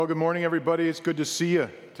Well, good morning, everybody. It's good to see you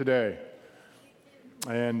today.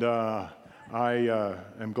 And I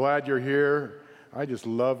am glad you're here. I just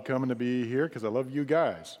love coming to be here because I love you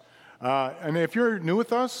guys. And if you're new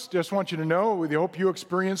with us, just want you to know, we hope you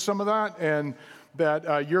experience some of that and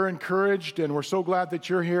that you're encouraged, and we're so glad that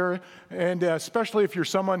you're here. And especially if you're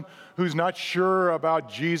someone who's not sure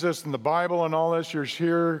about Jesus and the Bible and all this, you're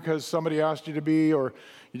here because somebody asked you to be, or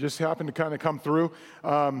you just happen to kind of come through.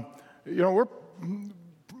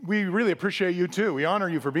 We really appreciate you too. We honor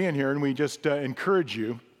you for being here, and we just encourage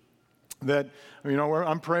you that,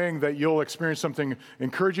 I'm praying that you'll experience something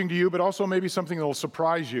encouraging to you, but also maybe something that will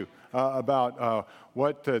surprise you about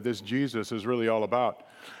what this Jesus is really all about.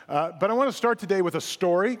 But I want to start today with a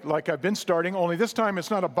story, like I've been starting, only this time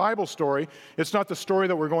it's not a Bible story. It's not the story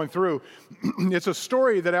that we're going through. It's a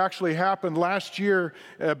story that actually happened last year,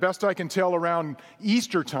 best I can tell, around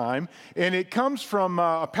Easter time. And it comes from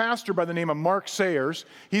a pastor by the name of Mark Sayers.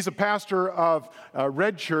 He's a pastor of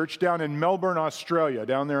Red Church down in Melbourne, Australia,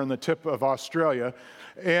 down there on the tip of Australia.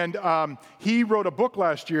 And he wrote a book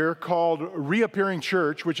last year called Reappearing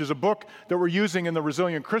Church, which is a book that we're using in the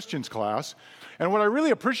Resilient Christians class. And what I really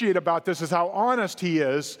appreciate about this is how honest he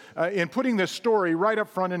is in putting this story right up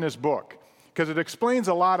front in his book, because it explains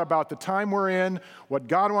a lot about the time we're in, what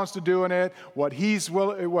God wants to do in it,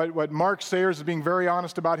 what Mark Sayers is being very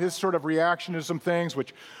honest about, his sort of reaction to some things,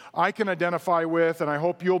 which I can identify with, and I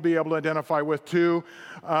hope you'll be able to identify with too.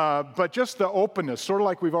 But just the openness, sort of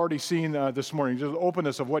like we've already seen this morning, just the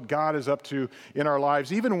openness of what God is up to in our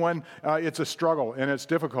lives, even when it's a struggle and it's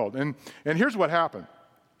difficult. And here's what happened.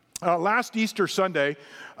 Last Easter Sunday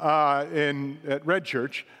at Red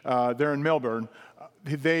Church there in Melbourne,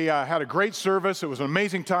 they had a great service. It was an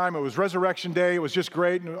amazing time. It was Resurrection Day. It was just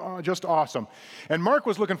great and just awesome. And Mark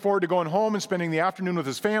was looking forward to going home and spending the afternoon with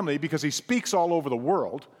his family because he speaks all over the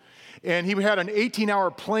world. And he had an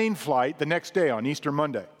 18-hour plane flight the next day on Easter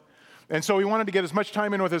Monday. And so he wanted to get as much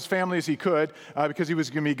time in with his family as he could because he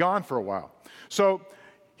was going to be gone for a while. So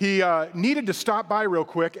he needed to stop by real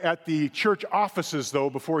quick at the church offices, though,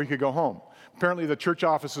 before he could go home. Apparently, the church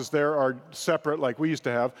offices there are separate, like we used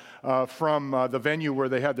to have, from the venue where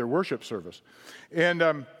they had their worship service.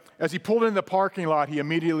 And as he pulled in the parking lot, he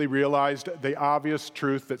immediately realized the obvious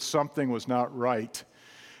truth that something was not right,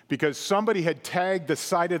 because somebody had tagged the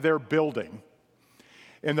side of their building.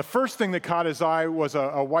 And the first thing that caught his eye was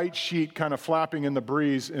a white sheet kind of flapping in the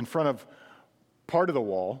breeze in front of part of the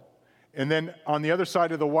wall. And then on the other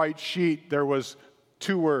side of the white sheet, there was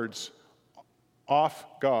two words, "Off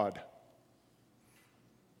God."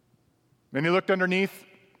 And he looked underneath,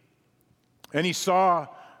 and he saw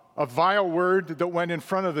a vile word that went in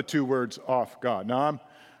front of the two words, "Off God." Now,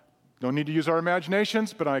 don't need to use our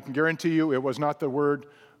imaginations, but I can guarantee you it was not the word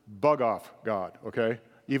 "bug off God," okay?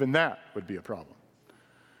 Even that would be a problem.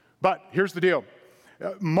 But here's the deal.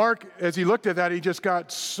 Mark, as he looked at that, he just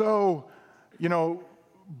got so,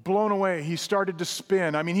 blown away. He started to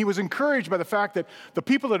spin. I mean, he was encouraged by the fact that the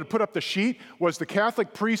people that had put up the sheet was the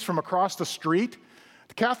Catholic priest from across the street.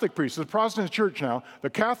 The Catholic priest, the Protestant church now, the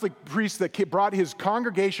Catholic priest that brought his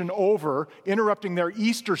congregation over, interrupting their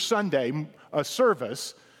Easter Sunday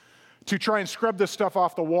service, to try and scrub this stuff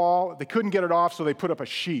off the wall. They couldn't get it off, so they put up a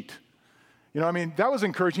sheet. That was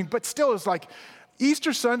encouraging, but still it's like,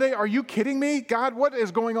 Easter Sunday, are you kidding me? God, what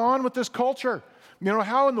is going on with this culture?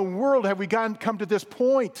 How in the world have we come to this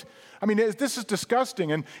point? I mean, this is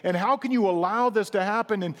disgusting. And how can you allow this to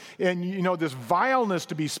happen and this vileness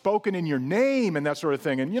to be spoken in your name and that sort of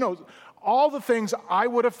thing? And, all the things I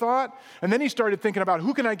would have thought. And then he started thinking about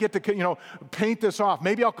who can I get to, paint this off?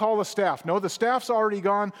 Maybe I'll call the staff. No, the staff's already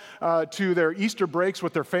gone to their Easter breaks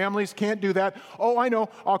with their families. Can't do that. Oh, I know.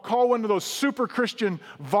 I'll call one of those super Christian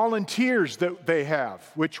volunteers that they have,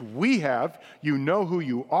 which we have. You know who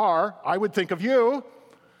you are. I would think of you.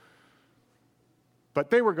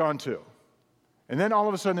 But they were gone too. And then all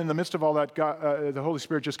of a sudden, in the midst of all that, God, the Holy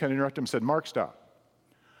Spirit just kind of interrupted him and said, "Mark, stop.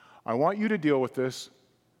 I want you to deal with this.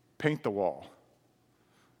 Paint the wall."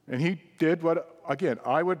 And he did what, again,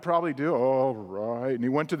 I would probably do. All right. And he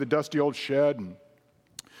went to the dusty old shed and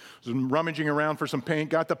was rummaging around for some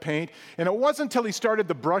paint, got the paint. And it wasn't until he started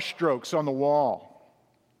the brush strokes on the wall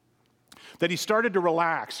that he started to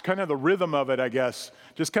relax, kind of the rhythm of it, I guess,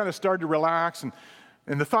 just kind of started to relax.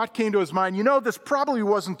 And the thought came to his mind, this probably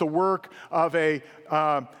wasn't the work of a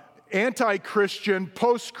anti-Christian,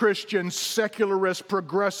 post-Christian, secularist,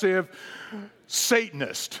 progressive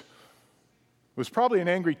Satanist. It was probably an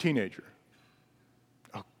angry teenager.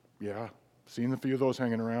 Oh, yeah, seen a few of those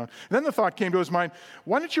hanging around. And then the thought came to his mind,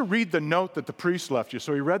 why don't you read the note that the priest left you?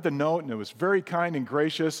 So he read the note, and it was very kind and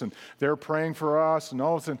gracious, and they're praying for us, and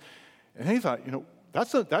all of a sudden, and he thought,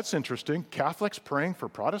 That's interesting. Catholics praying for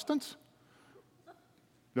Protestants?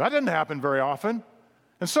 That didn't happen very often.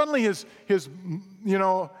 And suddenly his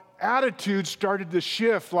attitude started to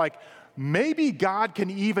shift, like maybe God can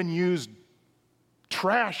even use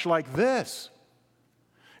trash like this.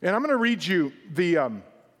 And I'm going to read you the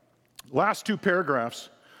last two paragraphs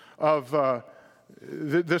of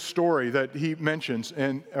this story that he mentions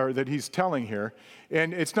or that he's telling here.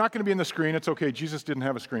 And it's not going to be in the screen. It's okay. Jesus didn't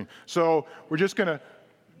have a screen. So we're just going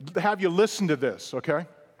to have you listen to this, okay?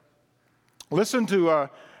 Listen to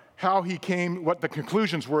how he came, what the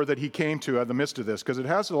conclusions were that he came to in the midst of this, because it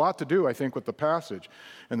has a lot to do, I think, with the passage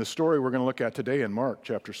and the story we're going to look at today in Mark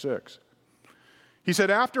chapter 6. He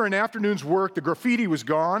said, after an afternoon's work, the graffiti was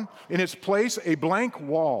gone. In its place, a blank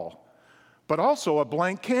wall, but also a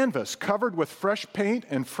blank canvas covered with fresh paint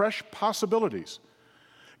and fresh possibilities.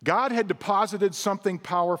 God had deposited something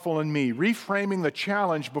powerful in me, reframing the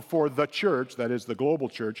challenge before the church, that is the global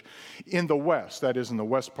church, in the West, that is in the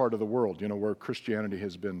west part of the world, where Christianity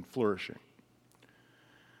has been flourishing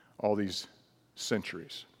all these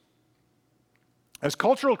centuries. As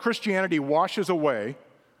cultural Christianity washes away,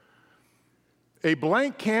 a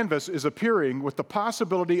blank canvas is appearing with the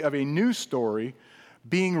possibility of a new story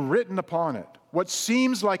being written upon it. What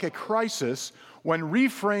seems like a crisis, when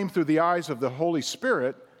reframed through the eyes of the Holy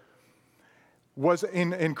Spirit, was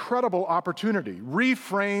an incredible opportunity,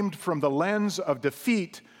 reframed from the lens of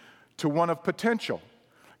defeat to one of potential.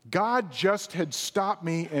 God just had stopped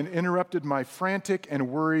me and interrupted my frantic and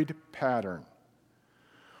worried pattern.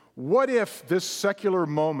 What if this secular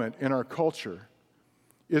moment in our culture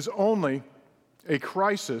is only a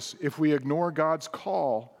crisis if we ignore God's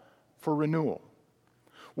call for renewal?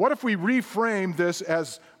 What if we reframe this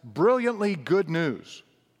as brilliantly good news?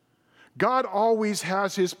 God always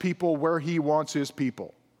has his people where he wants his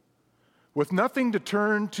people. With nothing to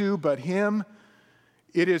turn to but him,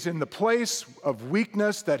 it is in the place of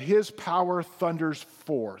weakness that his power thunders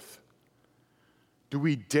forth. Do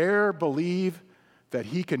we dare believe that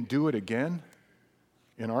he can do it again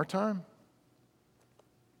in our time?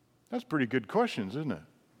 That's pretty good questions, isn't it?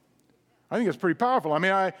 I think it's pretty powerful. I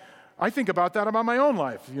mean, I think about that about my own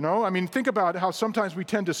life, I mean, think about how sometimes we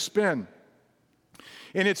tend to spin.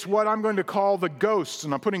 And it's what I'm going to call the ghosts,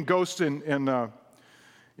 and I'm putting ghosts in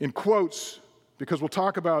quotes because we'll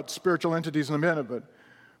talk about spiritual entities in a minute, but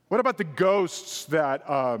what about the ghosts that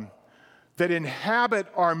inhabit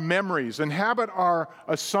our memories, inhabit our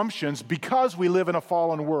assumptions because we live in a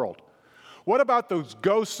fallen world? What about those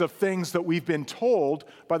ghosts of things that we've been told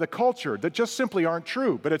by the culture that just simply aren't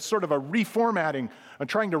true, but it's sort of a reformatting,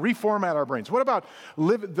 trying to reformat our brains? What about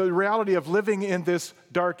the reality of living in this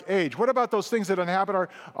dark age? What about those things that inhabit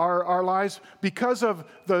our lives because of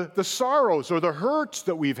the sorrows or the hurts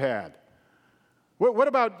that we've had? What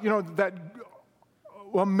about, that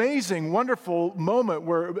amazing, wonderful moment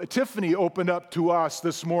where Tiffany opened up to us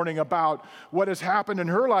this morning about what has happened in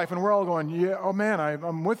her life, and we're all going, yeah, oh man,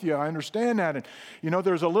 I'm with you, I understand that. And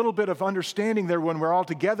there's a little bit of understanding there when we're all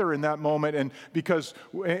together in that moment, and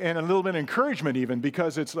a little bit of encouragement even,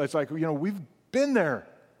 because it's like, we've been there.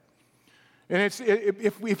 And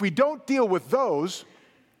if we don't deal with those,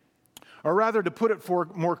 or rather to put it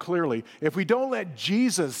more clearly, if we don't let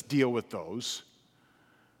Jesus deal with those,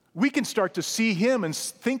 we can start to see him and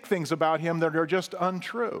think things about him that are just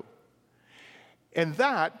untrue. And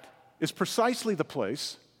that is precisely the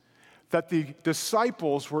place that the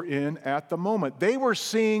disciples were in at the moment. They were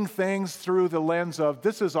seeing things through the lens of,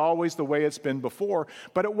 this is always the way it's been before,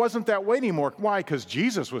 but it wasn't that way anymore. Why? Because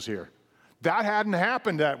Jesus was here. That hadn't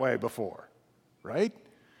happened that way before, right?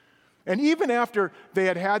 And even after they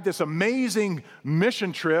had had this amazing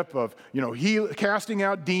mission trip of, casting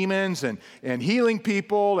out demons and healing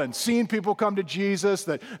people and seeing people come to Jesus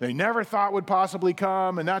that they never thought would possibly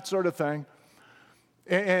come and that sort of thing.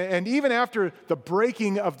 And even after the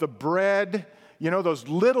breaking of the bread, those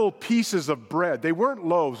little pieces of bread, they weren't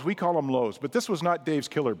loaves, we call them loaves, but this was not Dave's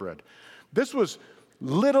Killer Bread. This was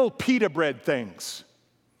little pita bread things.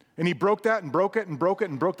 And he broke that and broke it and broke it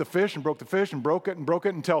and broke the fish and broke the fish and broke it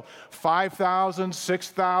until 5,000,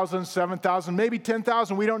 6,000, 7,000, maybe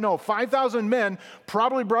 10,000, we don't know. 5,000 men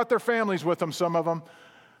probably brought their families with them, some of them.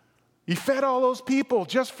 He fed all those people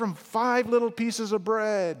just from 5 little pieces of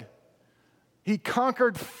bread. He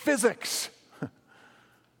conquered physics.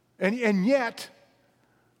 And yet,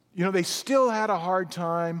 they still had a hard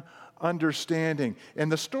time understanding.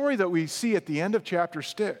 And the story that we see at the end of chapter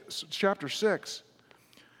 6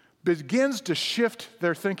 begins to shift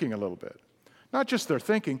their thinking a little bit. Not just their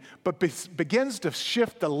thinking, but begins to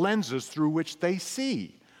shift the lenses through which they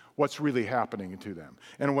see what's really happening to them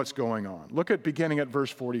and what's going on. Look at beginning at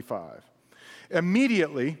verse 45.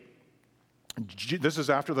 Immediately, this is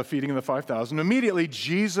after the feeding of the 5,000, immediately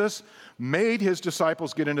Jesus made his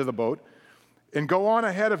disciples get into the boat and go on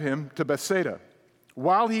ahead of him to Bethsaida.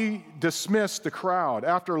 While he dismissed the crowd,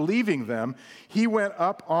 after leaving them, he went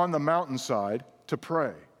up on the mountainside to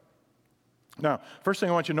pray. Now, first thing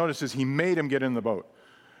I want you to notice is he made him get in the boat.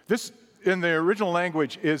 This, in the original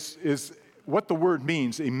language, is what the word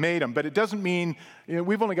means. He made him, but it doesn't mean,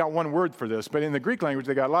 we've only got one word for this, but in the Greek language,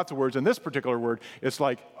 they got lots of words. And this particular word, it's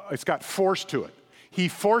got force to it. He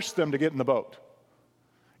forced them to get in the boat.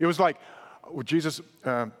 It was like, Jesus,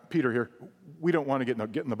 Peter here, we don't want to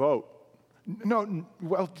get in the boat. No,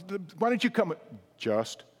 well, why don't you come?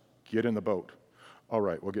 Just get in the boat. All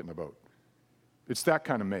right, we'll get in the boat. It's that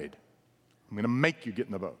kind of made. I'm going to make you get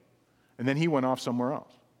in the boat. And then he went off somewhere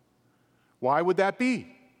else. Why would that be?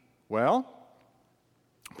 Well,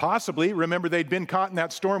 possibly, remember they'd been caught in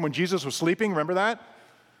that storm when Jesus was sleeping. Remember that?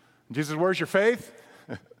 Jesus, where's your faith?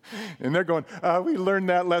 And they're going, we learned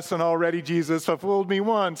that lesson already, Jesus. Fooled me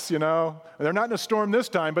once, They're not in a storm this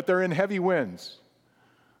time, but they're in heavy winds.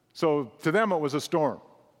 So to them, it was a storm.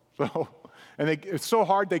 It's so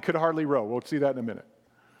hard they could hardly row. We'll see that in a minute.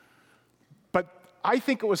 But I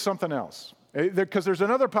think it was something else. Because there's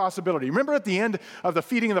another possibility. Remember at the end of the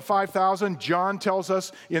feeding of the 5,000, John tells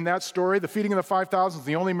us in that story, the feeding of the 5,000 is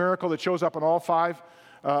the only miracle that shows up in all four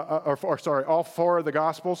of the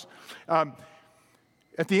Gospels.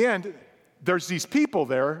 At the end, there's these people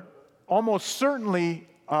there, almost certainly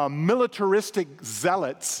militaristic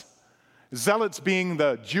zealots. Zealots being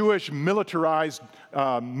the Jewish militarized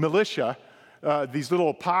militia, these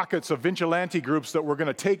little pockets of vigilante groups that were going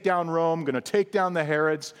to take down Rome, going to take down the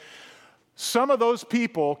Herods. Some of those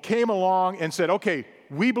people came along and said, okay,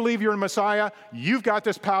 we believe you're a Messiah. You've got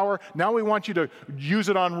this power. Now we want you to use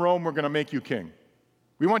it on Rome. We're going to make you king.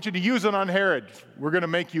 We want you to use it on Herod. We're going to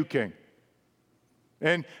make you king.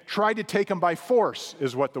 And tried to take him by force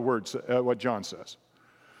is what what John says.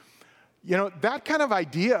 That kind of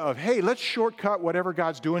idea of, hey, let's shortcut whatever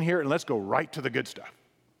God's doing here and let's go right to the good stuff.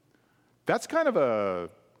 That's kind of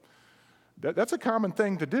that's a common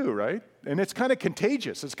thing to do, right? And it's kind of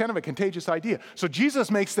contagious. It's kind of a contagious idea. So Jesus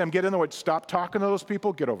makes them get in the boat. Stop talking to those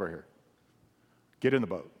people. Get over here. Get in the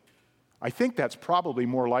boat. I think that's probably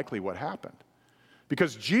more likely what happened.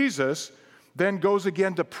 Because Jesus then goes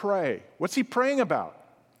again to pray. What's he praying about?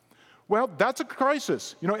 Well, that's a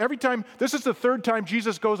crisis. Every time, this is the third time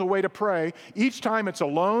Jesus goes away to pray. Each time it's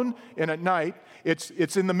alone and at night.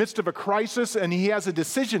 It's in the midst of a crisis and he has a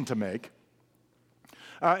decision to make.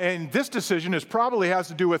 And this decision probably has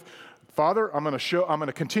to do with, Father, I'm going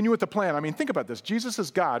to continue with the plan. I mean, think about this. Jesus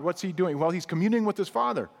is God. What's he doing? Well, he's communing with his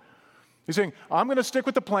Father. He's saying, I'm going to stick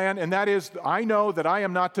with the plan, and that is, I know that I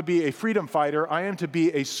am not to be a freedom fighter. I am to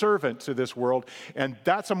be a servant to this world, and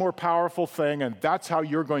that's a more powerful thing, and that's how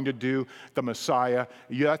you're going to do the Messiah.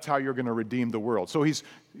 That's how you're going to redeem the world. So he's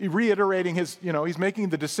reiterating he's making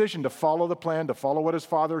the decision to follow the plan, to follow what his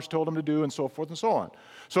Father has told him to do, and so forth and so on.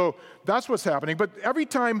 So that's what's happening. But every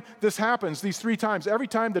time this happens, these three times, every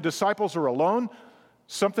time the disciples are alone,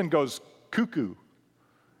 something goes cuckoo.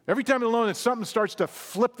 Every time they're alone, something starts to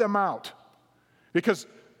flip them out. Because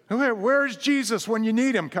where's Jesus when you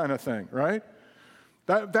need him kind of thing, right?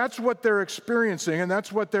 That's what they're experiencing, and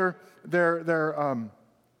that's what they're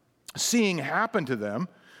seeing happen to them.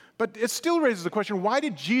 But it still raises the question, why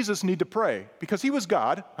did Jesus need to pray? Because he was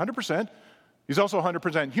God, 100%. He's also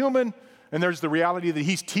 100% human, and there's the reality that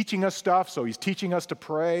he's teaching us stuff, so he's teaching us to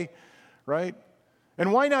pray, right?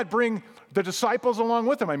 And why not bring the disciples along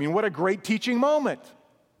with him? I mean, what a great teaching moment.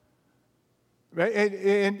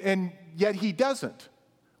 And yet he doesn't.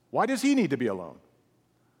 Why does he need to be alone?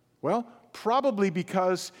 Well, probably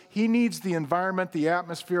because he needs the environment, the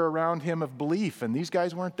atmosphere around him of belief, and these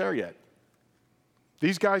guys weren't there yet.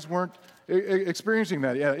 These guys weren't experiencing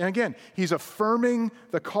that yet. And again, he's affirming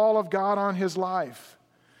the call of God on his life.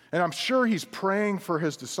 And I'm sure he's praying for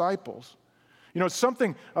his disciples. It's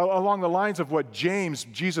something along the lines of what James,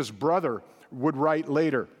 Jesus' brother, would write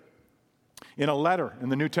later in a letter in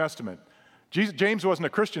the New Testament. James wasn't a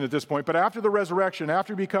Christian at this point, but after the resurrection,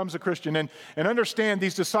 after he becomes a Christian, and understand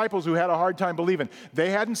these disciples who had a hard time believing, they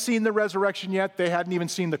hadn't seen the resurrection yet, they hadn't even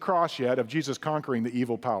seen the cross yet of Jesus conquering the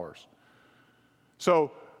evil powers.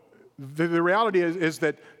 So the reality is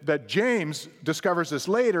that James discovers this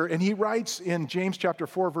later, and he writes in James chapter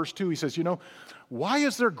 4, verse 2, he says, why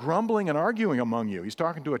is there grumbling and arguing among you? He's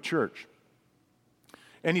talking to a church.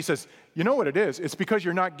 And he says, you know what it is? It's because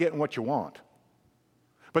you're not getting what you want.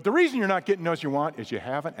 But the reason you're not getting what you want is you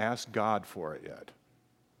haven't asked God for it yet.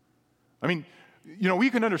 I mean, we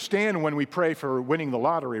can understand when we pray for winning the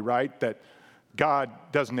lottery, right? That God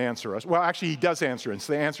doesn't answer us. Well, actually, he does answer us.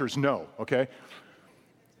 The answer is no, okay?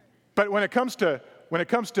 But when it comes to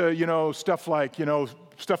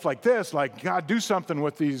stuff like this, like God, do something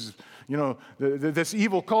with these, this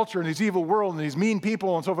evil culture and this evil world and these mean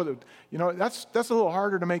people and so forth, that's a little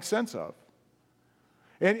harder to make sense of.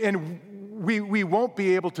 And we won't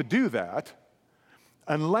be able to do that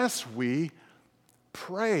unless we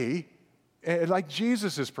pray like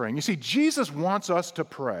Jesus is praying. You see, Jesus wants us to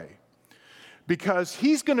pray because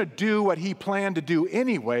he's going to do what he planned to do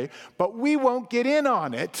anyway, but we won't get in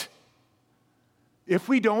on it if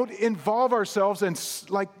we don't involve ourselves in,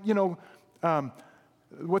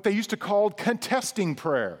 what they used to call contesting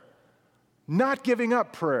prayer, not giving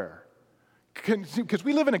up prayer. Because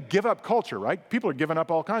we live in a give-up culture, right? People are giving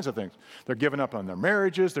up all kinds of things. They're giving up on their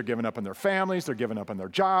marriages. They're giving up on their families. They're giving up on their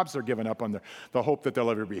jobs. They're giving up on the hope that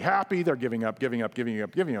they'll ever be happy. They're giving up.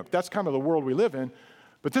 That's kind of the world we live in.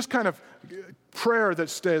 But this kind of prayer that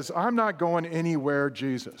says, I'm not going anywhere,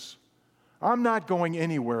 Jesus. I'm not going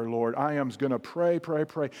anywhere, Lord. I am going to pray.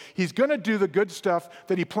 He's going to do the good stuff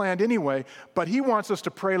that he planned anyway, but he wants us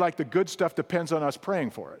to pray like the good stuff depends on us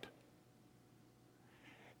praying for it.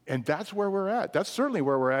 And that's where we're at. That's certainly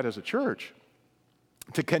where we're at as a church,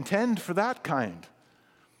 to contend for that kind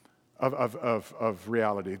of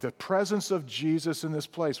reality, the presence of Jesus in this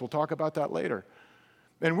place. We'll talk about that later.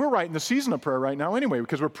 And we're right in the season of prayer right now anyway,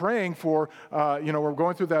 because we're praying for, we're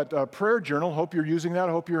going through that prayer journal. Hope you're using that.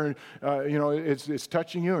 Hope you're, it's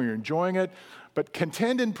touching you and you're enjoying it. But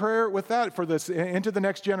contend in prayer with that for this Into the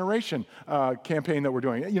Next Generation campaign that we're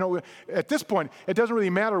doing. At this point, it doesn't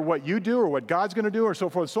really matter what you do or what God's going to do or so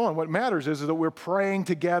forth and so on. What matters is that we're praying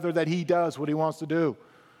together that he does what he wants to do.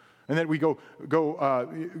 And that we go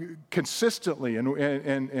consistently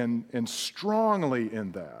and strongly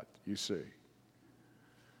in that, you see.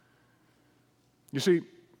 You see,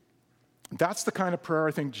 that's the kind of prayer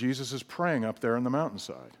I think Jesus is praying up there on the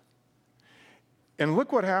mountainside. And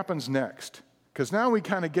look what happens next, because now we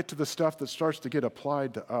kind of get to the stuff that starts to get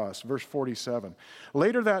applied to us. Verse 47.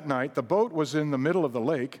 Later that night, the boat was in the middle of the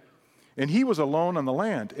lake, and he was alone on the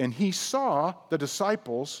land. And he saw the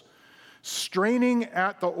disciples straining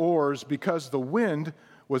at the oars because the wind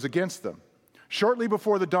was against them. Shortly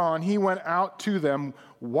before the dawn, he went out to them,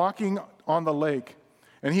 walking on the lake.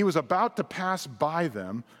 And he was about to pass by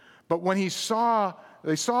them, but when they saw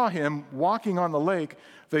him walking on the lake,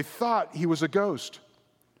 they thought he was a ghost.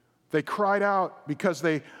 They cried out because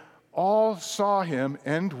they all saw him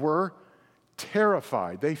and were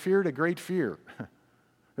terrified. They feared a great fear.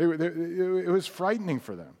 It was frightening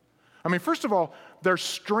for them. I mean, first of all, they're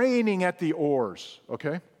straining at the oars,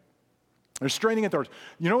 okay? They're straining at the oars.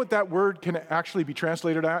 You know what that word can actually be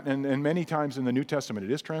translated at? And many times in the New Testament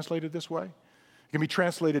it is translated this way. It can be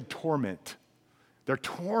translated torment. They're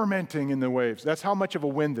tormenting in the waves. That's how much of a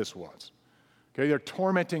wind this was. Okay, they're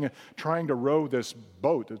tormenting, trying to row this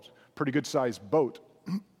boat. It's a pretty good-sized boat.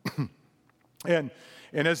 and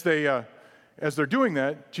as they're doing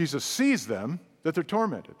that, Jesus sees them, that they're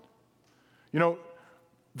tormented.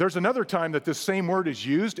 There's another time that this same word is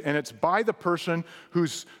used, and it's by the person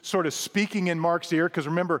who's sort of speaking in Mark's ear, because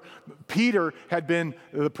remember, Peter had been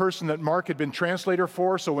the person that Mark had been translator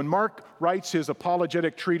for, so when Mark writes his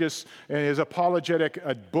apologetic treatise and his apologetic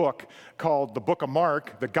book called the Book of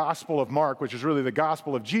Mark, the Gospel of Mark, which is really the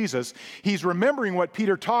Gospel of Jesus, he's remembering what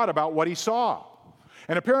Peter taught about what he saw.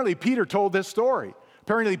 And apparently Peter told this story.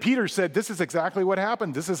 Apparently Peter said, this is exactly what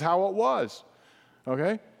happened. This is how it was.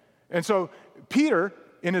 Okay? And so Peter,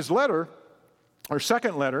 in his letter, or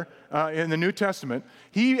second letter in the New Testament,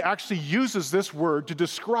 he actually uses this word to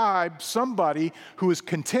describe somebody who is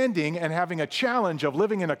contending and having a challenge of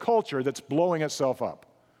living in a culture that's blowing itself up.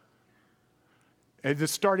 And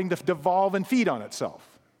it's starting to devolve and feed on itself.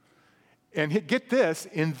 And get this,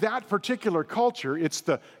 in that particular culture, it's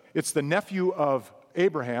the nephew of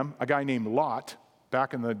Abraham, a guy named Lot,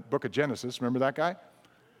 back in the book of Genesis. Remember that guy?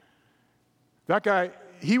 That guy,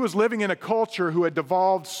 he was living in a culture who had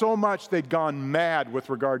devolved so much they'd gone mad with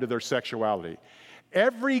regard to their sexuality.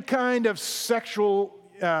 Every kind of sexual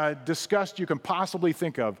disgust you can possibly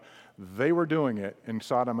think of, they were doing it in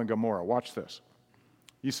Sodom and Gomorrah. Watch this.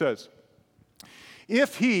 He says,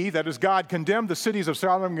 if he, that is God, condemned the cities of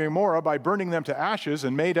Sodom and Gomorrah by burning them to ashes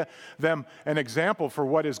and made them an example for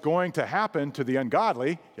what is going to happen to the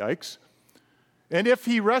ungodly, yikes, and if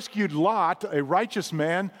he rescued Lot, a righteous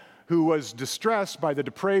man who was distressed by the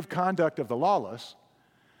depraved conduct of the lawless,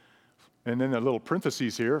 and then a little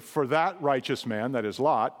parentheses here, for that righteous man, that is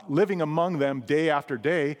Lot, living among them day after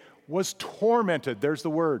day, was tormented. There's the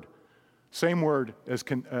word. Same word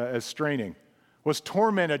as straining. Was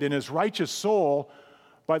tormented in his righteous soul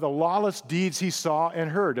by the lawless deeds he saw and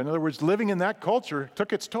heard. In other words, living in that culture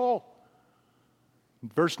took its toll.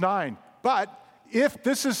 Verse 9, but if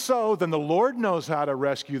this is so, then the Lord knows how to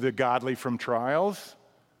rescue the godly from trials.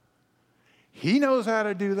 He knows how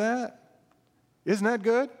to do that. Isn't that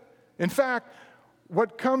good? In fact,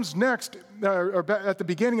 what comes next, or at the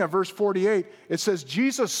beginning of verse 48, it says,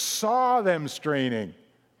 Jesus saw them straining.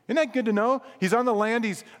 Isn't that good to know? He's on the land,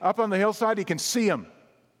 he's up on the hillside, he can see them.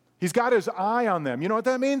 He's got his eye on them. You know what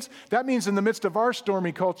that means? That means in the midst of our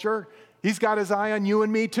stormy culture, he's got his eye on you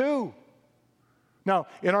and me too. Now,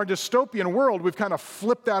 in our dystopian world, we've kind of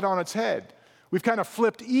flipped that on its head. We've kind of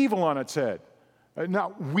flipped evil on its head.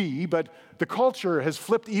 Not we, but the culture has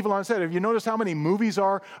flipped evil on its head. Have you noticed how many movies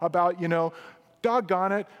are about,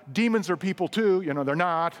 doggone it, demons are people too. They're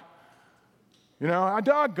not.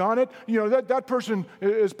 Doggone it, that person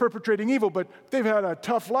is perpetrating evil, but they've had a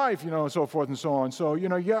tough life, and so forth and so on. So, you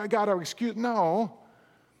got to excuse. No.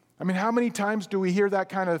 I mean, how many times do we hear that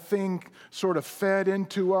kind of thing sort of fed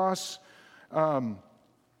into us? And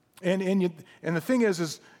the thing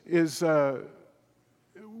is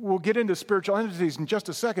we'll get into spiritual entities in just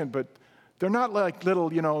a second, but they're not like little,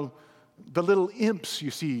 the little imps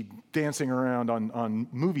you see dancing around on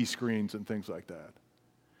movie screens and things like that.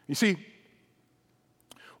 You see,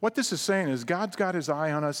 what this is saying is God's got his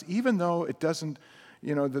eye on us, even though it doesn't,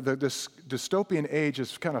 this dystopian age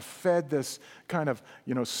has kind of fed this kind of,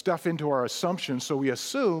 stuff into our assumptions, so we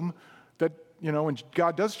assume that, when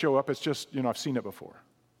God does show up, it's just, I've seen it before.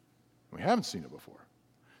 We haven't seen it before.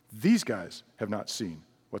 These guys have not seen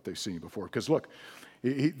what they've seen before. Because look,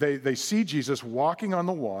 they see Jesus walking on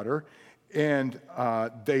the water, and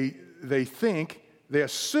they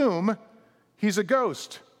assume he's a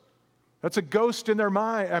ghost. That's a ghost in their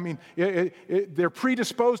mind. I mean, they're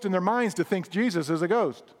predisposed in their minds to think Jesus is a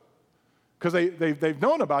ghost. Because they've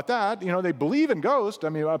known about that. They believe in ghosts,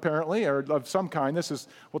 apparently, or of some kind.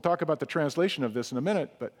 We'll talk about the translation of this in a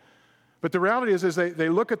minute. But the reality is they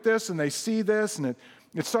look at this and they see this, and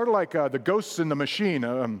it's sort of like the ghosts in the machine.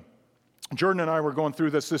 Jordan and I were going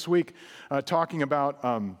through this week, talking about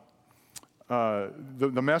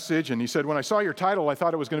the message, and he said, when I saw your title, I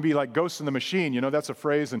thought it was going to be like Ghosts in the Machine. That's a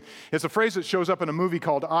phrase, and it's a phrase that shows up in a movie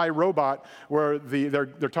called I, Robot, where they're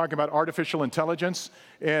talking about artificial intelligence,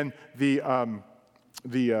 and the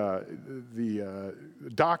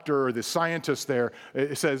doctor or the scientist there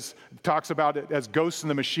talks about it as ghosts in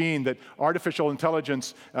the machine, that artificial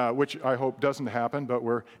intelligence, which I hope doesn't happen, but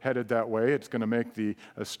we're headed that way. It's going to make the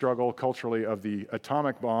struggle culturally of the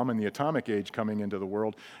atomic bomb and the atomic age coming into the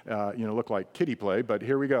world, look like kiddie play. But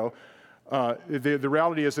here we go. The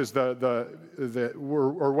reality is what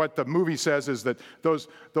the movie says is that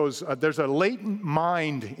there's a latent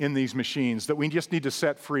mind in these machines that we just need to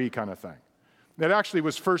set free, kind of thing. It actually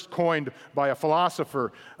was first coined by a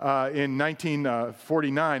philosopher in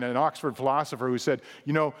 1949, an Oxford philosopher who said,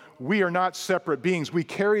 we are not separate beings. We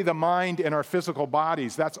carry the mind in our physical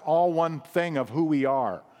bodies. That's all one thing of who we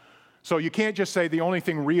are. So you can't just say the only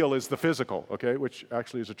thing real is the physical, okay, which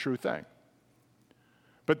actually is a true thing.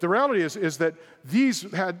 But the reality is that these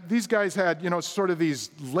guys had, sort of these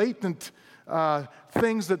latent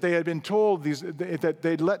things that they had been told, that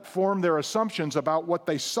they'd let form their assumptions about what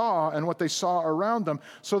they saw and what they saw around them.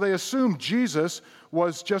 So they assumed Jesus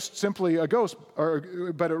was just simply a ghost,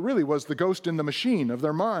 but it really was the ghost in the machine of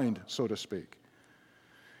their mind, so to speak.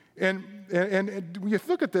 And you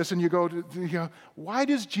look at this and you go, why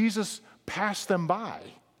does Jesus pass them by,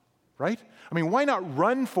 right? Why not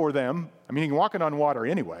run for them? He can walk it on water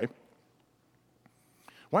anyway.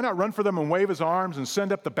 Why not run for them and wave his arms and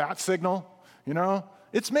send up the bat signal?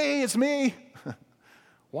 It's me.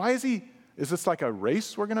 Why is this like a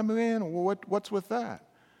race we're going to move in? What's with that?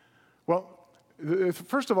 Well,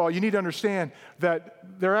 first of all, you need to understand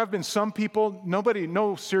that there have been some people,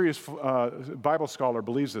 no serious Bible scholar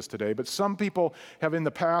believes this today, but some people have in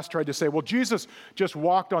the past tried to say, well, Jesus just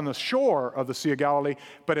walked on the shore of the Sea of Galilee,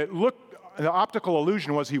 but the optical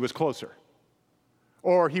illusion was he was closer.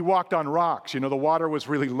 Or he walked on rocks. The water was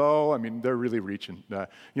really low. They're really reaching,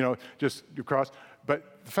 just across.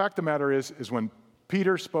 But the fact of the matter is when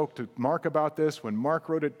Peter spoke to Mark about this, when Mark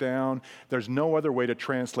wrote it down, there's no other way to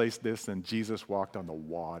translate this than Jesus walked on the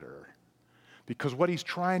water. Because what he's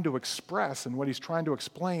trying to express and what he's trying to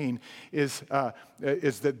explain is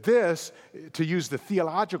that this, to use the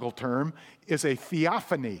theological term, is a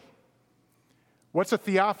theophany. What's a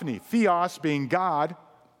theophany? Theos being God,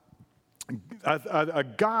 a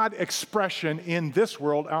God expression in this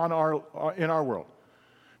world, in our world.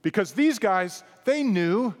 Because these guys, they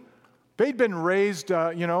knew They'd been raised,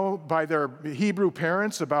 by their Hebrew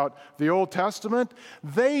parents about the Old Testament.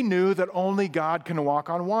 They knew that only God can walk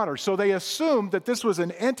on water. So they assumed that this was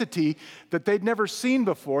an entity that they'd never seen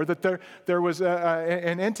before, that there was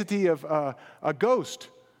an entity of a ghost,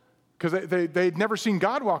 because they'd never seen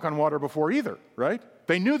God walk on water before either, right?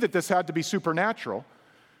 They knew that this had to be supernatural.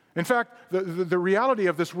 In fact, the reality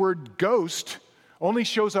of this word ghost only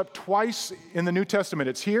shows up twice in the New Testament.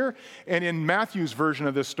 It's here and in Matthew's version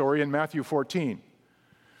of this story in Matthew 14.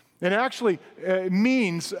 It actually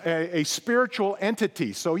means a spiritual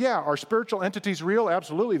entity. So yeah, are spiritual entities real?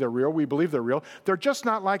 Absolutely they're real. We believe they're real. They're just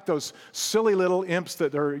not like those silly little imps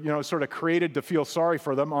that are sort of created to feel sorry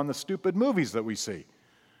for them on the stupid movies that we see.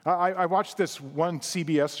 I watched this one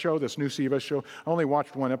CBS show, this new CBS show. I only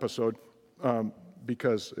watched one episode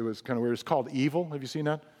because it was kind of weird. It's called Evil. Have you seen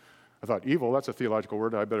that? I thought, evil, that's a theological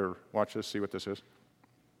word. I better watch this, see what this is.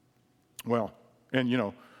 Well, and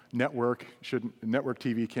network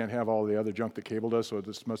TV can't have all the other junk that cable does, so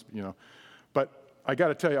this must, But I got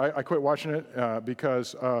to tell you, I quit watching it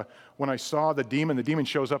because when I saw the demon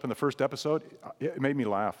shows up in the first episode, it made me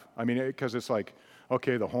laugh. I mean, because it's like,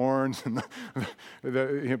 okay, the horns and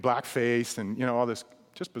the black face and, all this,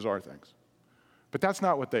 just bizarre things. But that's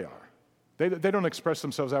not what they are. They don't express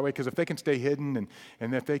themselves that way because if they can stay hidden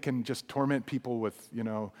and if they can just torment people with,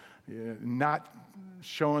 not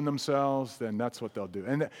showing themselves, then that's what they'll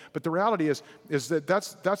do. But the reality is that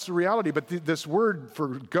that's the reality. But this word for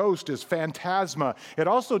ghost is phantasma. It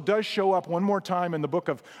also does show up one more time in the book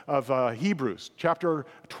of Hebrews, chapter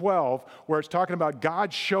 12, where it's talking about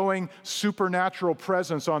God showing supernatural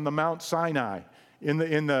presence on the Mount Sinai in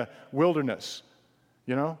the wilderness,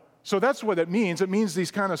 So that's what it means. It means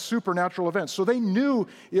these kind of supernatural events. So they knew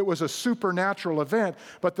it was a supernatural event,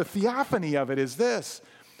 but the theophany of it is this.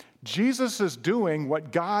 Jesus is doing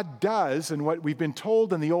what God does and what we've been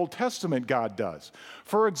told in the Old Testament God does.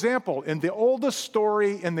 For example, in the oldest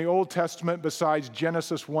story in the Old Testament besides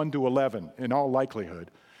Genesis 1 to 11, in all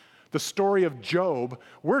likelihood, the story of Job,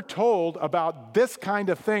 we're told about this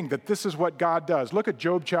kind of thing, that this is what God does. Look at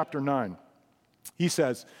Job chapter 9. He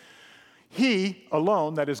says, He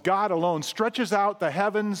alone, that is God alone, stretches out the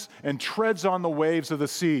heavens and treads on the waves of the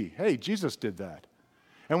sea. Hey, Jesus did that.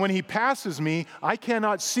 And when he passes me, I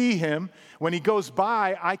cannot see him. When he goes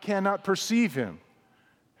by, I cannot perceive him.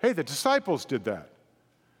 Hey, the disciples did that.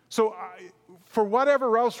 So for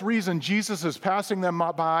whatever else reason, Jesus is passing them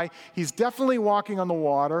by. He's definitely walking on the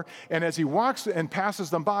water. And as he walks and passes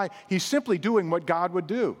them by, he's simply doing what God would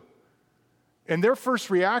do. And their first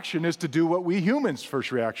reaction is to do what we humans'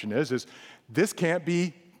 first reaction is this can't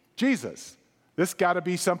be Jesus. This got to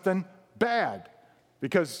be something bad,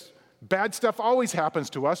 because bad stuff always happens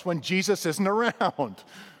to us when Jesus isn't around.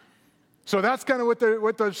 So that's kind of what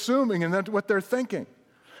they're assuming and what they're thinking.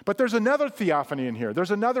 But there's another theophany in here.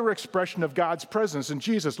 There's another expression of God's presence in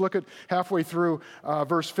Jesus. Look at halfway through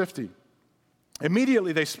verse 50.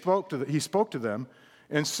 Immediately he spoke to them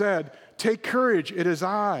and said, "Take courage, it is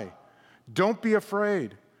I. Don't be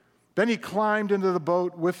afraid." Then he climbed into the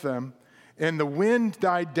boat with them, and the wind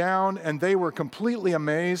died down, and they were completely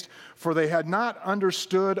amazed, for they had not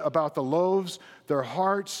understood about the loaves. Their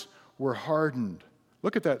hearts were hardened.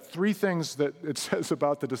 Look at that, 3 things that it says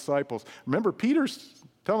about the disciples. Remember, Peter's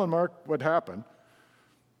telling Mark what happened.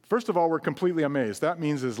 First of all, we're completely amazed. That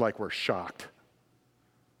means is like we're shocked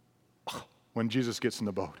when Jesus gets in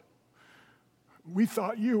the boat. We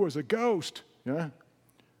thought you was a ghost. Yeah.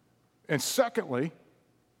 And secondly,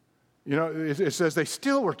 it says they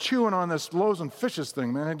still were chewing on this loaves and fishes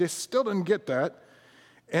thing, man, and they still didn't get that.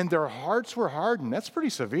 And their hearts were hardened. That's pretty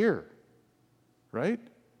severe, right?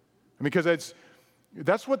 Because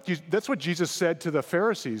that's what Jesus said to the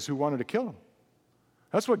Pharisees who wanted to kill him.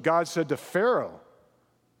 That's what God said to Pharaoh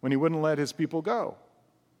when he wouldn't let his people go,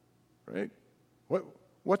 right?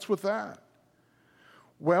 What's with that?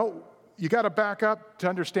 Well, you got to back up to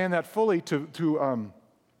understand that fully. To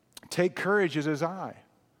take courage, it is I.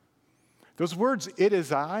 Those words, it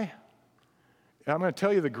is I, I'm going to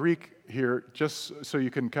tell you the Greek here just so you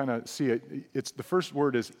can kind of see it. The first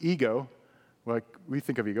word is ego, like we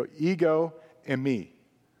think of ego and me.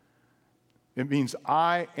 It means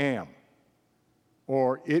I am,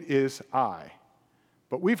 or it is I.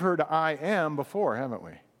 But we've heard I am before, haven't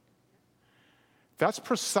we? That's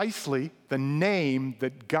precisely the name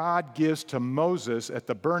that God gives to Moses at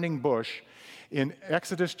the burning bush in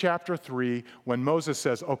Exodus chapter 3, when Moses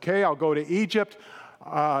says, okay, I'll go to Egypt.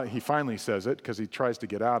 He finally says it because he tries to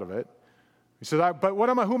get out of it. He says, but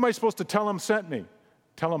who am I supposed to tell him sent me?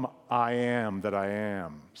 Tell them, I am that I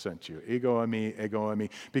am sent you. Ego eimi, ego eimi.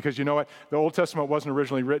 Because you know what? The Old Testament wasn't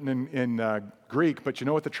originally written in Greek, but you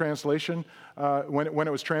know what the translation, when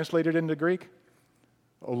it was translated into Greek?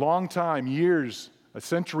 A long time, years, a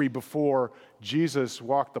century before Jesus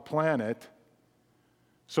walked the planet.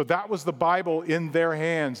 So that was the Bible in their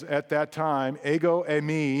hands at that time, ego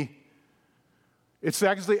eimi. It's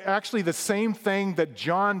actually the same thing that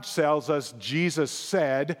John tells us Jesus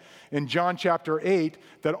said in John chapter 8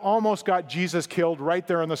 that almost got Jesus killed right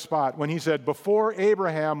there on the spot when he said, before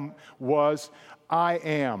Abraham was, I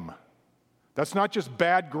am. That's not just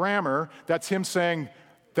bad grammar. That's him saying,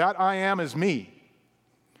 that I am is me.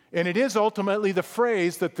 And it is ultimately the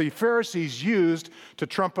phrase that the Pharisees used to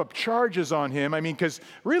trump up charges on him. I mean, because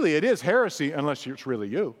really it is heresy unless it's really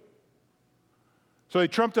you. So they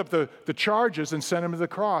trumped up the charges and sent him to the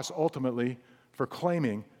cross, ultimately for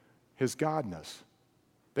claiming his godness.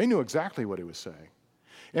 They knew exactly what he was saying.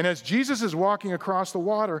 And as Jesus is walking across the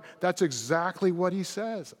water, that's exactly what he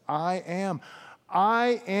says. I am.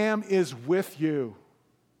 I am is with you.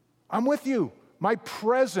 I'm with you. My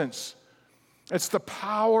presence. It's the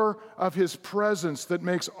power of his presence that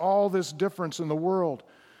makes all this difference in the world.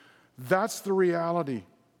 That's the reality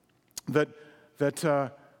that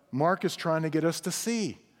Mark is trying to get us to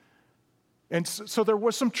see. And so there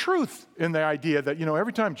was some truth in the idea that,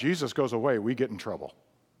 every time Jesus goes away, we get in trouble.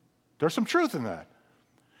 There's some truth in that.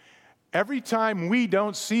 Every time we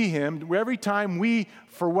don't see him, every time we,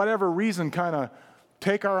 for whatever reason, kind of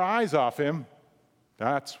take our eyes off him,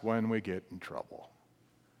 that's when we get in trouble.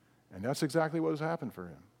 And that's exactly what has happened for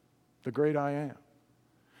him, the great I am.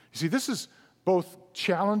 You see, this is both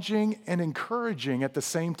challenging and encouraging at the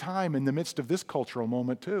same time in the midst of this cultural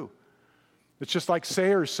moment too. It's just like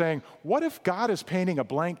Sayers saying, what if God is painting a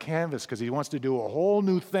blank canvas because he wants to do a whole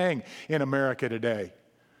new thing in America today?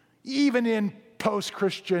 Even in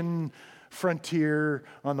post-Christian frontier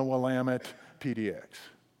on the Willamette PDX.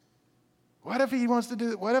 What if he wants to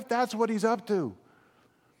do, what if that's what he's up to?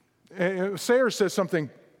 Sayers says something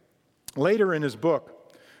later in his book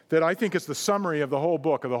that I think is the summary of the whole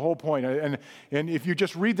book, of the whole point. And if you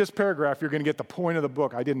just read this paragraph, you're going to get the point of the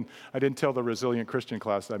book. I didn't tell the Resilient Christian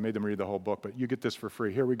class that I made them read the whole book, but you get this for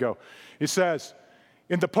free. Here we go. He says,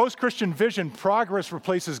 in the post-Christian vision, progress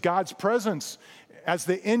replaces God's presence as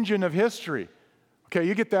the engine of history. Okay,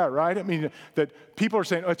 you get that, right? I mean, that people are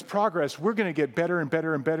saying, it's progress. We're going to get better and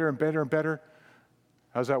better and better and better and better.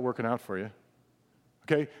 How's that working out for you?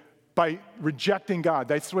 Okay, by rejecting God.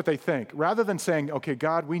 That's what they think. Rather than saying, okay,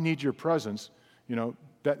 God, we need your presence,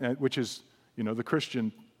 which is, the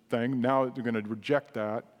Christian thing. Now they're going to reject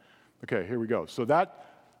that. Okay, here we go. So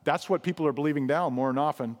that's what people are believing now more and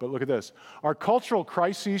often. But look at this. Our cultural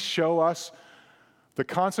crises show us the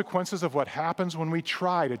consequences of what happens when we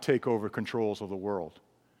try to take over controls of the world.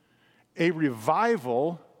 A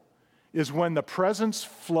revival is when the presence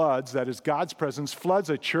floods, that is God's presence, floods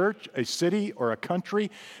a church, a city, or a country,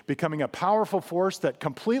 becoming a powerful force that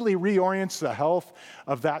completely reorients the health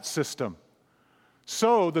of that system.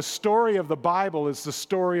 So the story of the Bible is the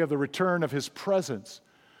story of the return of his presence.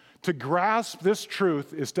 To grasp this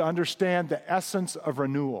truth is to understand the essence of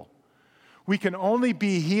renewal. We can only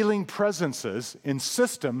be healing presences in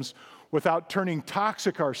systems without turning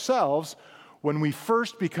toxic ourselves when we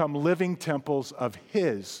first become living temples of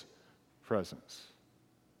his presence.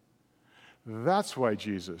 That's why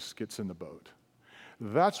Jesus gets in the boat.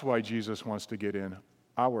 That's why Jesus wants to get in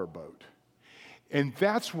our boat. And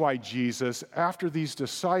that's why Jesus, after these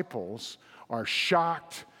disciples are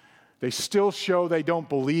shocked, they still show they don't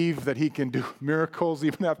believe that he can do miracles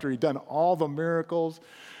even after he'd done all the miracles.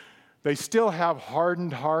 They still have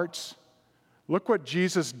hardened hearts. Look what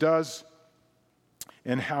Jesus does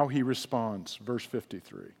and how he responds. Verse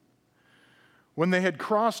 53. When they had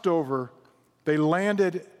crossed over, they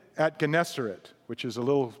landed at Gennesaret, which is a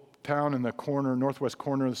little town in the northwest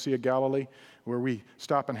corner of the Sea of Galilee, where we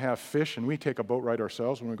stop and have fish, and we take a boat ride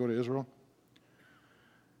ourselves when we go to Israel.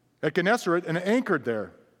 At Gennesaret, and anchored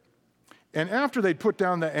there. And after they'd put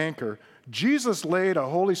down the anchor, Jesus laid a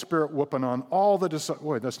Holy Spirit whooping on all the disciples.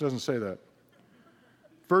 Wait, this doesn't say that.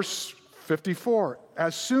 Verse 54,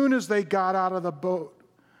 as soon as they got out of the boat,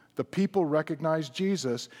 the people recognized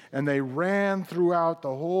Jesus, and they ran throughout the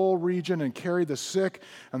whole region and carried the sick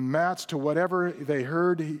and mats to wherever they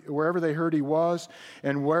heard he was,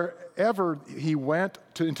 and wherever he went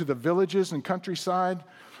into the villages and countryside.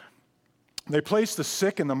 They placed the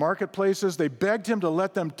sick in the marketplaces. They begged him to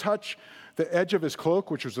let them touch the edge of his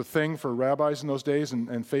cloak, which was a thing for rabbis in those days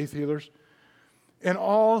and faith healers. And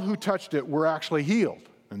all who touched it were actually healed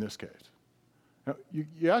in this case. Now,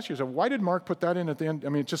 you ask yourself, why did Mark put that in at the end? I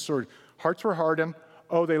mean, it's just sort of, hearts were hardened.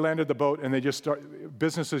 oh, they landed the boat and they just start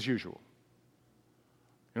business as usual.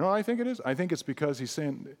 You know what I think it is? I think it's because he's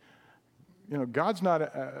saying, God's not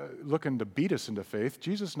looking to beat us into faith.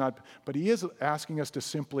 Jesus not, but he is asking us to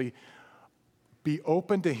simply be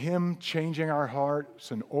open to him changing our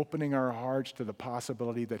hearts and opening our hearts to the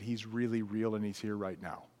possibility that he's really real and he's here right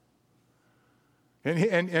now.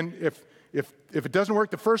 And if it doesn't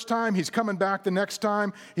work the first time, he's coming back the next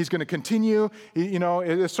time. He's going to continue.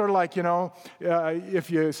 It's sort of like,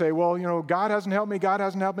 if you say, well, God hasn't helped me,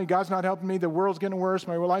 God's not helping me, the world's getting worse,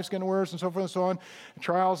 my life's getting worse, and so forth and so on,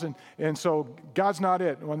 trials, and so God's not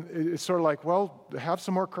it. It's sort of like, well, have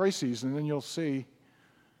some more crises, and then you'll see.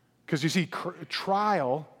 Because you see,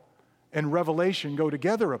 trial and revelation go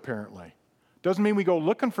together, apparently. Doesn't mean we go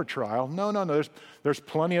looking for trial. No. There's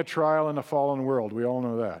plenty of trial in a fallen world. We all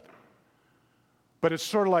know that. But it's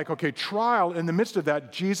sort of like, okay, trial, in the midst of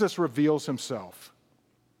that, Jesus reveals himself.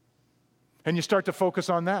 And you start to focus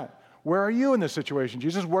on that. Where are you in this situation,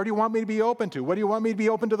 Jesus? Where do you want me to be open to? What do you want me to be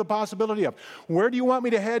open to the possibility of? Where do you want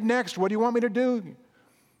me to head next? What do you want me to do?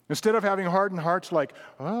 Instead of having hardened hearts like,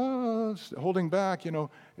 holding back,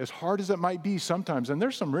 as hard as it might be sometimes, and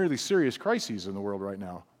there's some really serious crises in the world right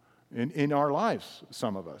now, in our lives,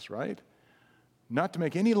 some of us, right? Not to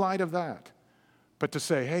make any light of that, but to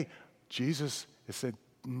say, hey, Jesus has said,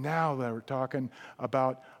 now that we're talking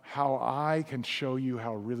about how I can show you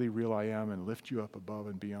how really real I am and lift you up above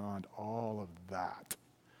and beyond all of that,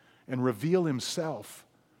 and reveal himself,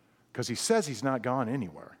 because he says he's not gone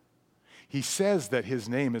anywhere. He says that his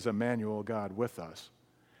name is Emmanuel, God with us.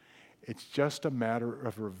 It's just a matter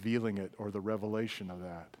of revealing it, or the revelation of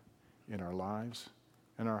that in our lives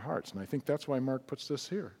and our hearts. And I think that's why Mark puts this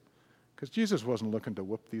here. Because Jesus wasn't looking to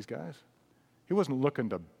whoop these guys. He wasn't looking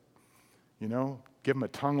to, give them a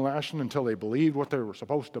tongue lashing until they believed what they were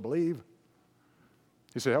supposed to believe.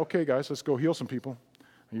 He said, okay, guys, let's go heal some people.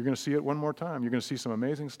 And you're going to see it one more time. You're going to see some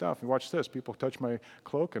amazing stuff. And watch this. People touch my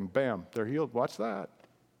cloak and bam, they're healed. Watch that.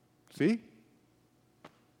 See?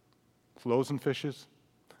 Flows and fishes.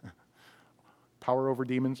 Power over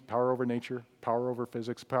demons, power over nature, power over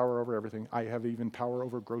physics, power over everything. I have even power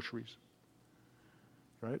over groceries.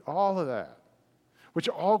 Right? All of that. Which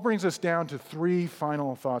all brings us down to three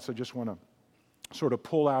final thoughts I just want to sort of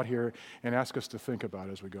pull out here and ask us to think about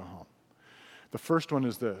as we go home. The first one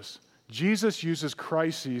is this. Jesus uses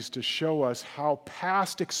crises to show us how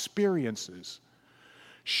past experiences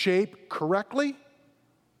shape correctly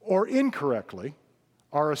or incorrectly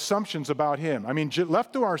our assumptions about him. I mean,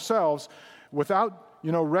 left to ourselves, without,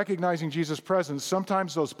 recognizing Jesus' presence,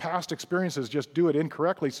 sometimes those past experiences just do it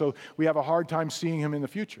incorrectly, so we have a hard time seeing him in the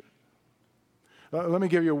future. Let me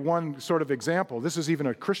give you one sort of example. This is even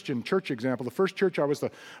a Christian church example. The first church I was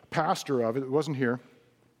the pastor of, it wasn't here,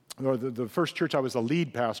 or the first church I was the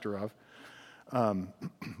lead pastor of,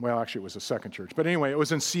 well, actually it was the second church, but anyway, it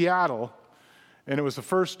was in Seattle, and it was the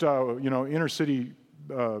first, inner city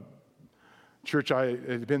church I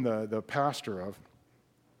had been the pastor of.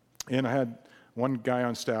 And I had one guy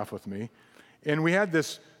on staff with me. And we had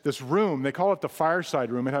this room, they call it the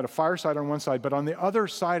fireside room. It had a fireside on one side, but on the other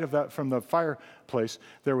side of that, from the fireplace,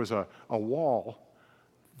 there was a wall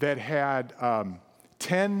that had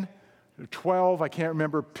 10, 12, I can't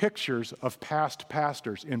remember, pictures of past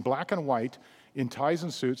pastors in black and white, in ties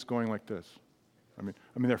and suits, going like this. I mean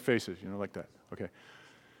their faces, like that. Okay.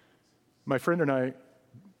 My friend and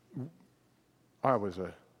I was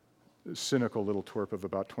a cynical little twerp of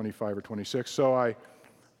about 25 or 26, so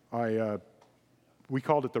we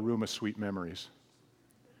called it the Room of Sweet Memories.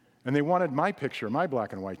 And they wanted my picture, my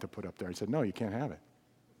black and white, to put up there. I said, no, you can't have it.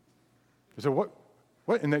 I said, what?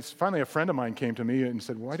 And finally a friend of mine came to me and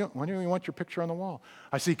said, why don't you want your picture on the wall?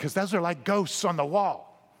 I said, because those are like ghosts on the wall.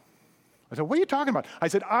 I said, what are you talking about? I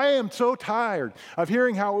said, I am so tired of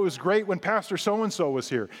hearing how it was great when Pastor so-and-so was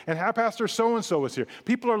here and how Pastor so-and-so was here.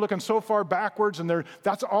 People are looking so far backwards, and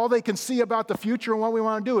that's all they can see about the future, and what we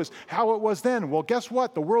want to do is how it was then. Well, guess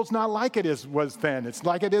what? The world's not like it was then. It's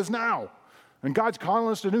like it is now. And God's calling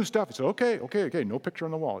us to new stuff. I said, okay, no picture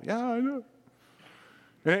on the wall. Yeah, I know.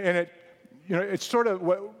 And it's sort of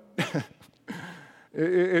what...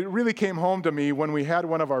 It really came home to me when we had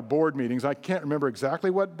one of our board meetings. I can't remember exactly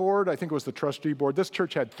what board. I think it was the trustee board. This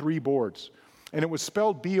church had 3 boards, and it was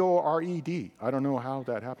spelled B-O-R-E-D. I don't know how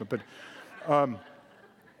that happened, but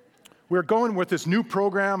we were going with this new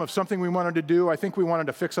program of something we wanted to do. I think we wanted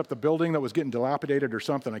to fix up the building that was getting dilapidated or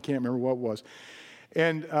something. I can't remember what it was.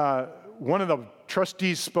 And one of the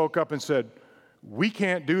trustees spoke up and said, we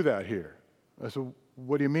can't do that here. I said,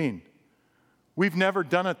 what do you mean? We've never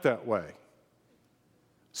done it that way.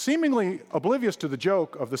 Seemingly oblivious to the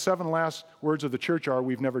joke of the 7 last words of the church are,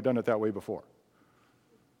 we've never done it that way before.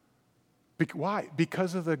 Why?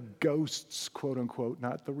 Because of the ghosts, quote unquote,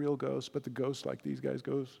 not the real ghosts, but the ghosts like these guys'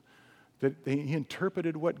 ghosts. He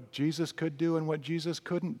interpreted what Jesus could do and what Jesus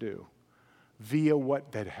couldn't do via what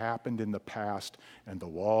had happened in the past and the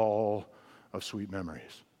wall of sweet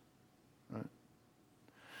memories. Right?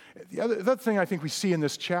 The other thing I think we see in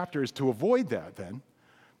this chapter is to avoid that then.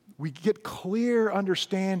 We get clear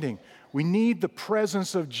understanding. We need the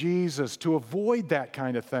presence of Jesus to avoid that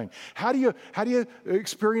kind of thing. How do you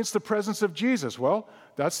experience the presence of Jesus? Well,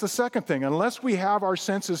 that's the second thing. Unless we have our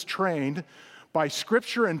senses trained by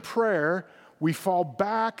Scripture and prayer, we fall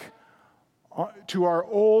back to our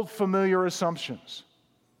old familiar assumptions.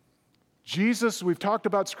 Jesus, we've talked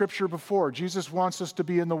about Scripture before. Jesus wants us to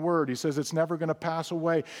be in the Word. He says it's never going to pass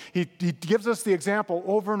away. He gives us the example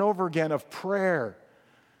over and over again of prayer.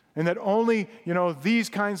 And that only, these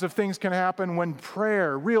kinds of things can happen when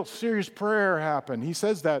prayer, real serious prayer happen. He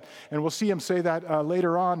says that, and we'll see him say that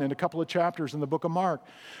later on in a couple of chapters in the book of Mark.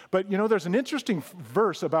 But, there's an interesting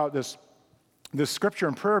verse about this Scripture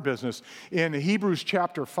and prayer business in Hebrews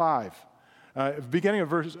chapter 5. Beginning of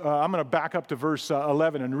verse, I'm going to back up to verse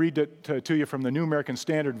 11 and read it to you from the New American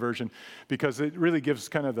Standard Version because it really gives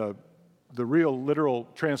kind of the real literal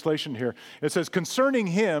translation here. It says, concerning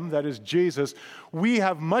him, that is Jesus, we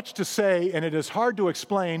have much to say, and it is hard to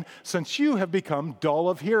explain since you have become dull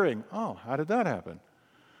of hearing. Oh, how did that happen?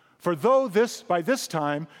 For though by this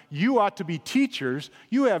time you ought to be teachers,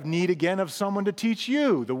 you have need again of someone to teach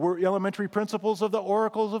you the elementary principles of the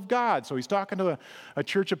oracles of God. So he's talking to a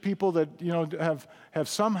church of people that have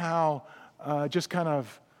somehow just kind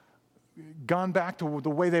of gone back to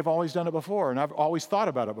the way they've always done it before, and I've always thought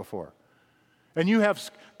about it before. And you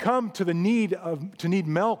have come to the need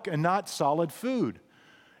milk and not solid food.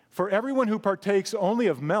 For everyone who partakes only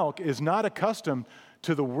of milk is not accustomed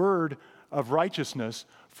to the word of righteousness,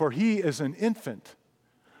 for he is an infant.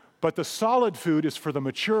 But the solid food is for the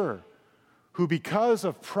mature, who because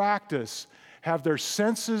of practice have their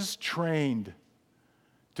senses trained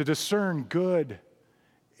to discern good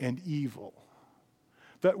and evil.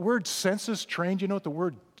 That word senses trained, you know what the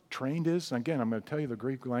word trained is? Again, I'm going to tell you the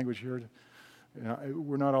Greek language here.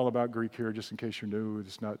 We're not all about Greek here, just in case you're new.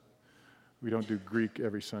 We don't do Greek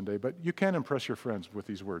every Sunday, but you can impress your friends with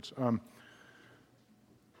these words.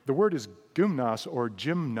 The word is gymnos or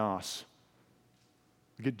gymnos.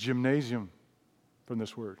 You get gymnasium from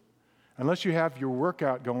this word. Unless you have your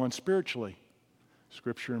workout going spiritually,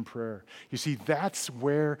 Scripture and prayer. You see, that's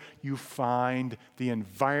where you find the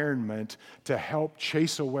environment to help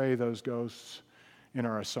chase away those ghosts in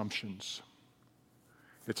our assumptions.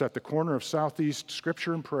 It's at the corner of Southeast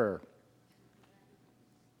Scripture and prayer.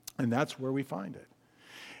 And that's where we find it.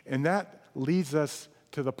 And that leads us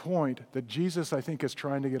to the point that Jesus, I think, is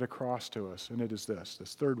trying to get across to us, and it is this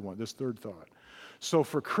third thought. So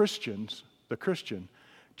for Christians, the Christian,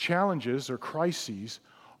 challenges or crises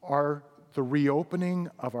are the reopening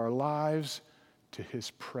of our lives to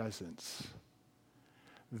His presence.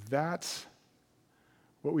 That's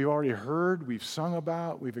what we've already heard, we've sung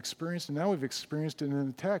about, we've experienced, and now we've experienced it in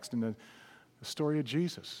the text, in the story of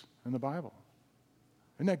Jesus in the Bible.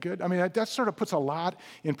 Isn't that good? I mean, that sort of puts a lot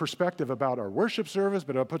in perspective about our worship service,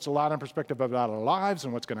 but it puts a lot in perspective about our lives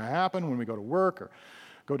and what's going to happen when we go to work or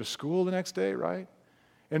go to school the next day, right?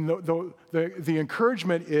 And the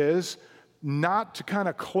encouragement is not to kind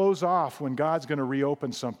of close off when God's going to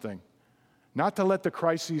reopen something, not to let the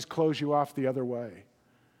crises close you off the other way.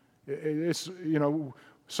 It's,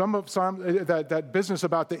 that business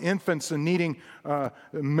about the infants and needing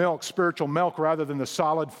milk, spiritual milk, rather than the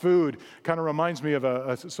solid food, kind of reminds me of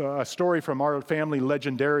a story from our family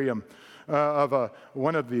legendarium of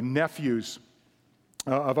one of the nephews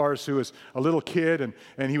of ours who was a little kid,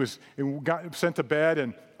 and he got sent to bed,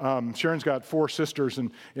 and Sharon's got 4 sisters,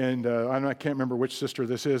 and I can't remember which sister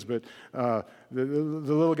this is, but the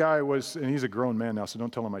little guy was, and he's a grown man now, so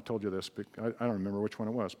don't tell him I told you this, but I don't remember which one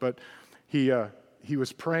it was, but he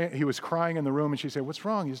was praying, he was crying in the room, and she said, "What's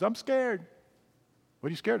wrong?" He said, "I'm scared." "What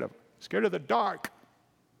are you scared of?" "Scared of the dark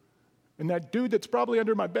and that dude that's probably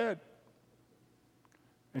under my bed."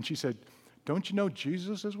 And she said, "Don't you know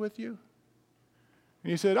Jesus is with you?"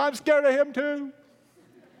 And he said, "I'm scared of him too."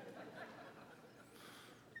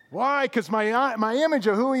 Why? Because my image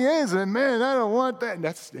of who he is, and man, I don't want that. And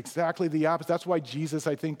that's exactly the opposite. That's why Jesus,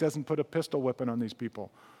 I think, doesn't put a pistol whipping on these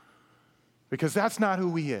people. Because that's not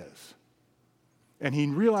who he is. And he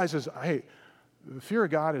realizes, hey, the fear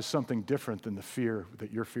of God is something different than the fear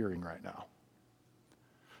that you're fearing right now.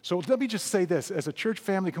 So let me just say this. As a church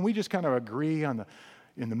family, can we just kind of agree in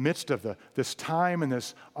the midst of this time and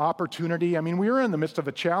this opportunity? I mean, we're in the midst of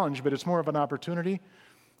a challenge, but it's more of an opportunity.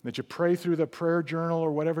 that you pray through the prayer journal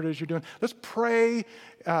or whatever it is you're doing. Let's pray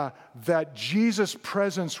that Jesus'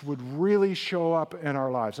 presence would really show up in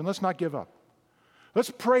our lives. And let's not give up. Let's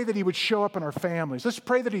pray that he would show up in our families. Let's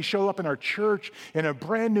pray that he'd show up in our church in a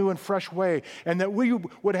brand new and fresh way, and that we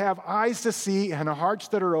would have eyes to see and hearts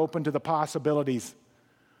that are open to the possibilities.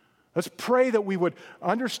 Let's pray that we would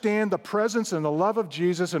understand the presence and the love of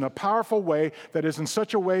Jesus in a powerful way that is in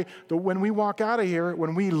such a way that when we walk out of here,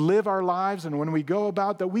 when we live our lives and when we go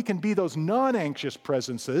about, that we can be those non-anxious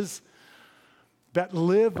presences that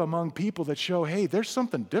live among people that show, hey, there's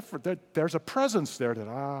something different. There's a presence there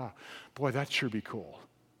that, boy, that sure be cool,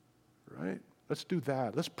 right? Let's do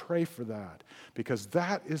that. Let's pray for that, because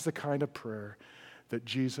that is the kind of prayer that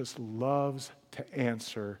Jesus loves to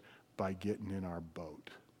answer by getting in our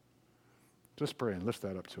boat. Just pray and lift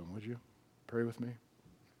that up to him, would you? Pray with me.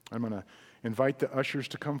 I'm going to invite the ushers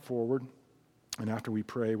to come forward, and after we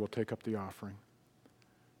pray, we'll take up the offering.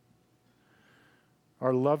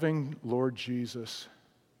 Our loving Lord Jesus,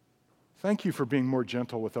 thank you for being more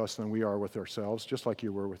gentle with us than we are with ourselves, just like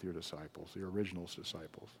you were with your disciples, your original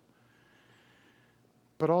disciples.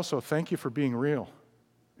 But also, thank you for being real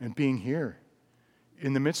and being here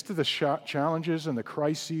in the midst of the challenges and the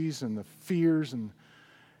crises and the fears and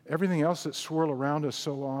everything else that swirl around us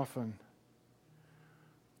so often.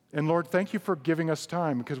 And Lord, thank you for giving us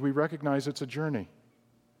time, because we recognize it's a journey.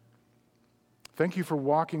 Thank you for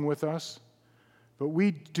walking with us, but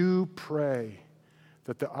we do pray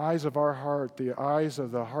that the eyes of our heart, the eyes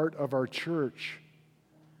of the heart of our church,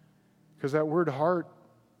 because that word heart,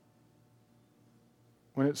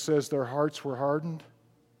 when it says their hearts were hardened,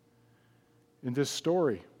 in this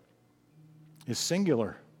story is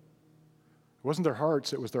singular. It wasn't their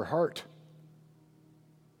hearts, it was their heart.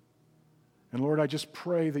 And Lord, I just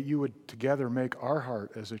pray that you would together make our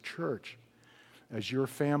heart as a church, as your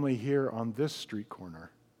family here on this street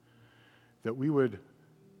corner, that we would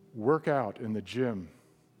work out in the gym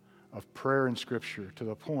of prayer and Scripture to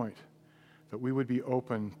the point that we would be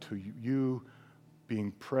open to you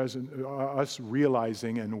being present, us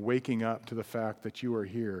realizing and waking up to the fact that you are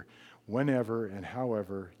here whenever and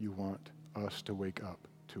however you want us to wake up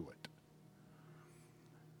to it.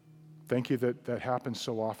 Thank you that that happens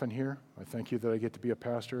so often here. I thank you that I get to be a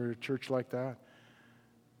pastor at a church like that.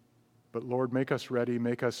 But Lord, make us ready,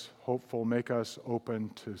 make us hopeful, make us open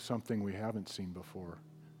to something we haven't seen before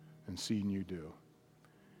and seen you do.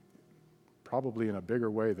 Probably in a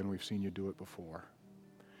bigger way than we've seen you do it before.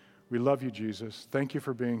 We love you, Jesus. Thank you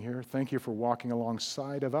for being here. Thank you for walking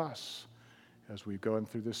alongside of us as we've gone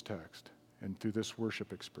through this text and through this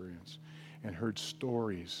worship experience and heard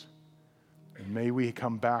stories. And may we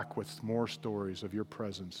come back with more stories of your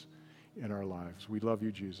presence in our lives. We love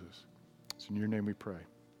you, Jesus. It's in your name we pray.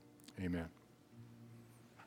 Amen.